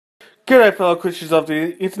G'day fellow creatures of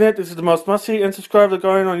the internet, this is the most must-see and subscribe to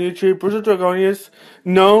going on YouTube, Bruzo Dragonius.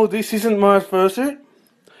 No, this isn't my fursuit,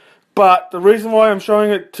 but the reason why I'm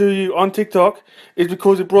showing it to you on TikTok is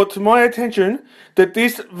because it brought to my attention that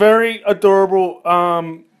this very adorable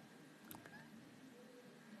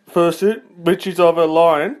fursuit, which is of a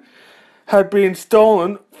lion, had been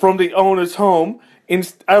stolen from the owner's home in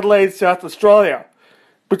Adelaide, South Australia.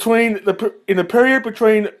 In the period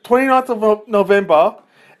between 29th of November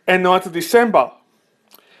and 9th of December.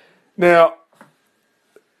 Now,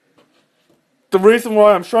 the reason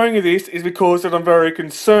why I'm showing you this is because that I'm very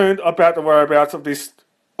concerned about the whereabouts of this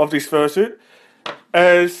fursuit,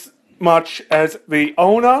 as much as the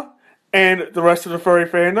owner and the rest of the furry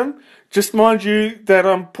fandom. Just mind you that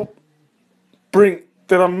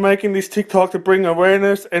I'm making this TikTok to bring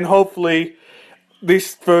awareness, and hopefully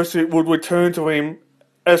this fursuit would return to him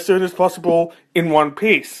as soon as possible in one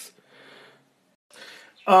piece.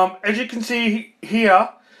 As you can see here,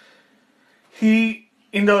 in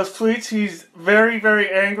those tweets, he's very, very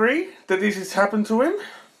angry that this has happened to him.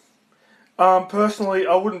 Personally,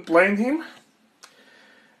 I wouldn't blame him.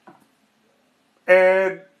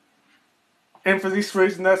 And for this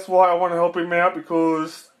reason, that's why I want to help him out,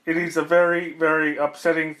 because it is a very, very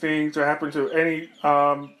upsetting thing to happen to any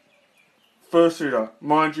fursuiter.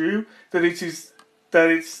 Mind you, that it's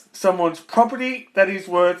someone's property that is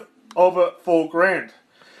worth over $4,000.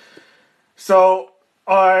 So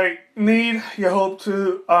I need your help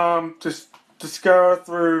to scour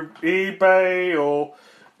through eBay, or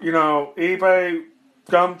eBay,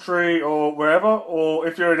 Gumtree, or wherever, or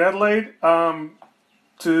if you're in Adelaide,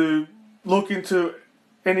 to look into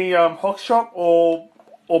any hock shop or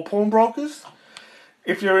pawnbrokers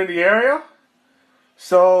if you're in the area.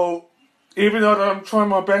 So even though I'm trying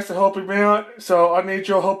my best to help him out, so I need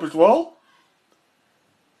your help as well.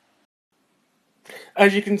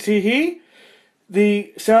 As you can see here,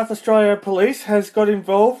 the South Australia Police has got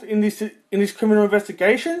involved in this criminal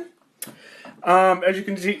investigation, as you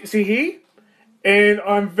can see here, and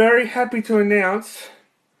I'm very happy to announce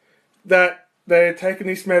that they're taking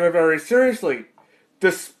this matter very seriously,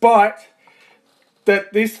 despite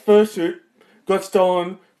that this fursuit got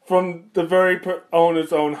stolen from the very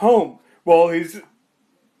owner's own home while he's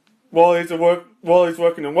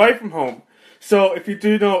working away from home. So if you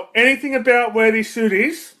do know anything about where this suit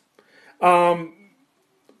is,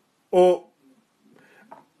 or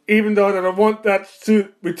even though that I want that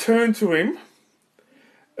suit returned to him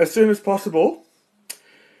as soon as possible,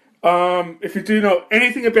 if you do know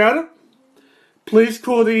anything about it, please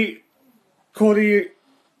call the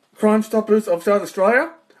Crime Stoppers of South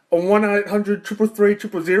Australia on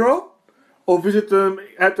 1-800-333-000, or visit them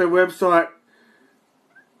at their website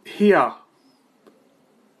here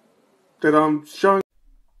that I'm showing.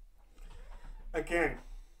 Again,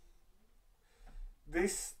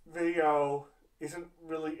 this video isn't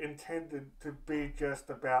really intended to be just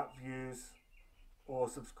about views or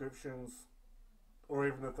subscriptions or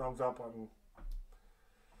even the thumbs up button,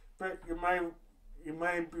 but you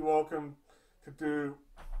may be welcome to do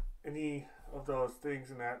any of those things.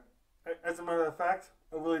 And that, as a matter of fact,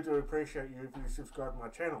 I really do appreciate you if you subscribe to my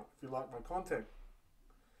channel, if you like my content.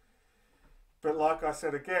 But like I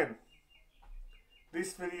said again,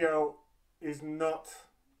 this video is not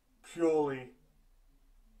purely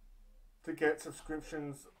to get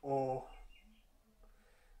subscriptions or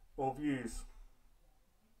views.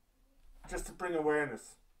 Just to bring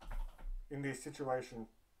awareness in this situation,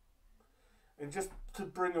 and just to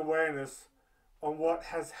bring awareness on what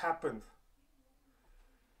has happened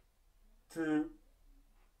to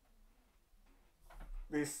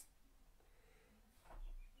this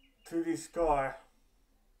guy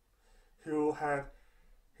who had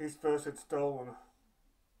his fursuit stolen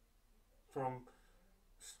from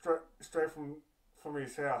straight from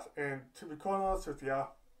his house. And to be quite honest with you,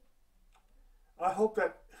 I hope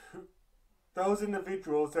that those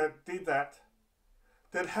individuals that did that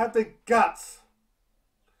had the guts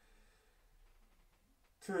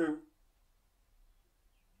to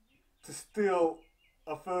steal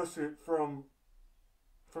a fursuit from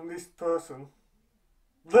this person,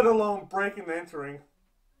 let alone breaking and entering.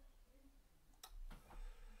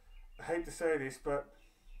 I hate to say this, but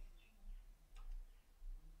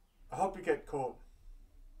I hope you get caught.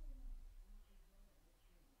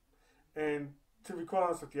 And to be quite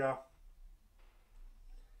honest with you,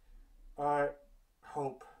 I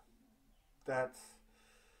hope that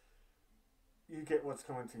you get what's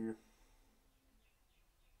coming to you.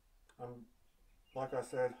 Like I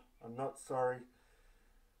said, I'm not sorry,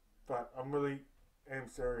 but I'm really am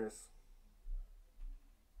serious.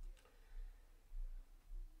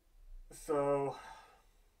 So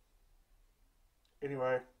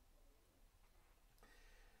Anyway,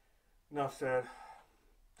 enough said.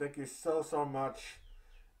 Thank you so much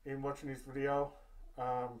in watching this video.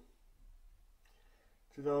 To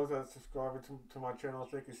those that are subscribing to my channel,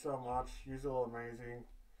 thank you so much. You're all amazing.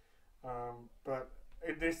 But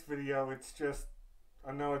in this video, it's just,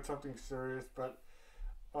 I know it's something serious, but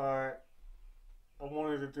I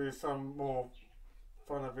wanted to do some more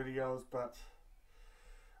funny videos, but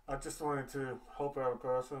I just wanted to help out a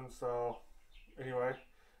person. So anyway,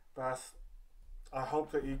 Bass, I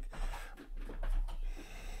hope that you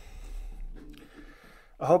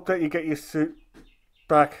get your suit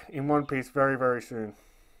back in one piece very soon,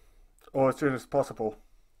 or as soon as possible.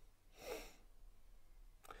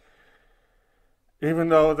 Even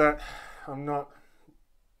though that I'm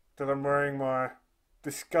wearing my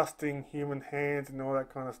disgusting human hands and all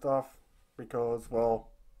that kind of stuff, because, well,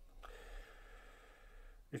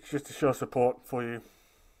 it's just to show support for you,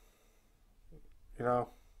 you know.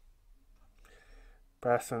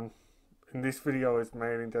 Basson, and this video is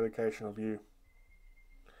made in dedication of you.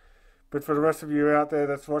 But for the rest of you out there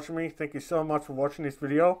that's watching me, thank you so much for watching this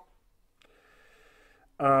video.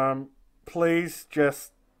 Please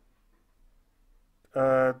just,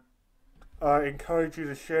 I encourage you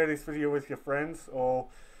to share this video with your friends or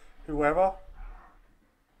whoever.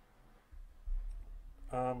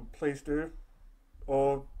 Please do.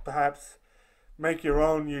 Or perhaps make your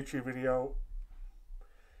own YouTube video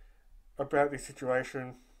about this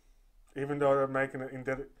situation, even though they're making it in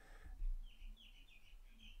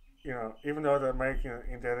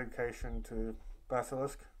dedication to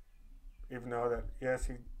Basalisk, even though that, yes,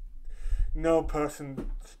 no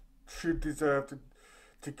person should deserve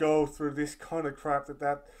to go through this kind of crap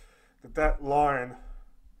that lion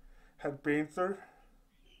had been through.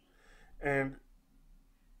 And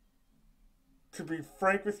to be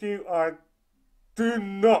frank with you, I do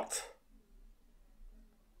not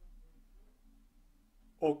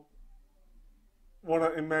want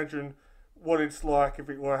to imagine what it's like if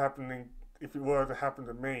it were to happen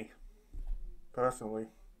to me personally.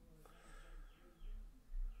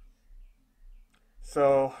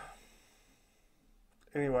 So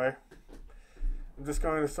anyway, I'm just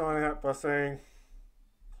going to sign out by saying,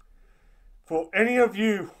 for any of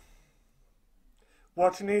you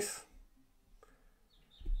watching this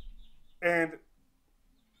and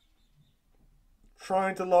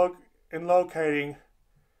trying to locating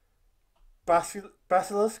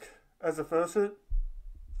Basalisk as a fursuit,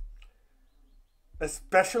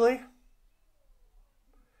 especially,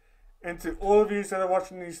 and to all of you that are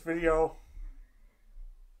watching this video,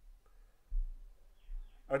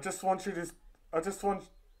 I just want to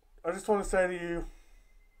say to you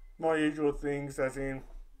my usual things, as in,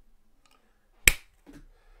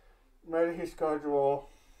 may his guide you all,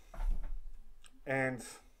 and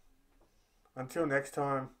until next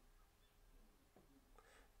time,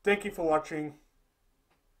 thank you for watching,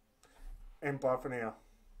 and bye for now.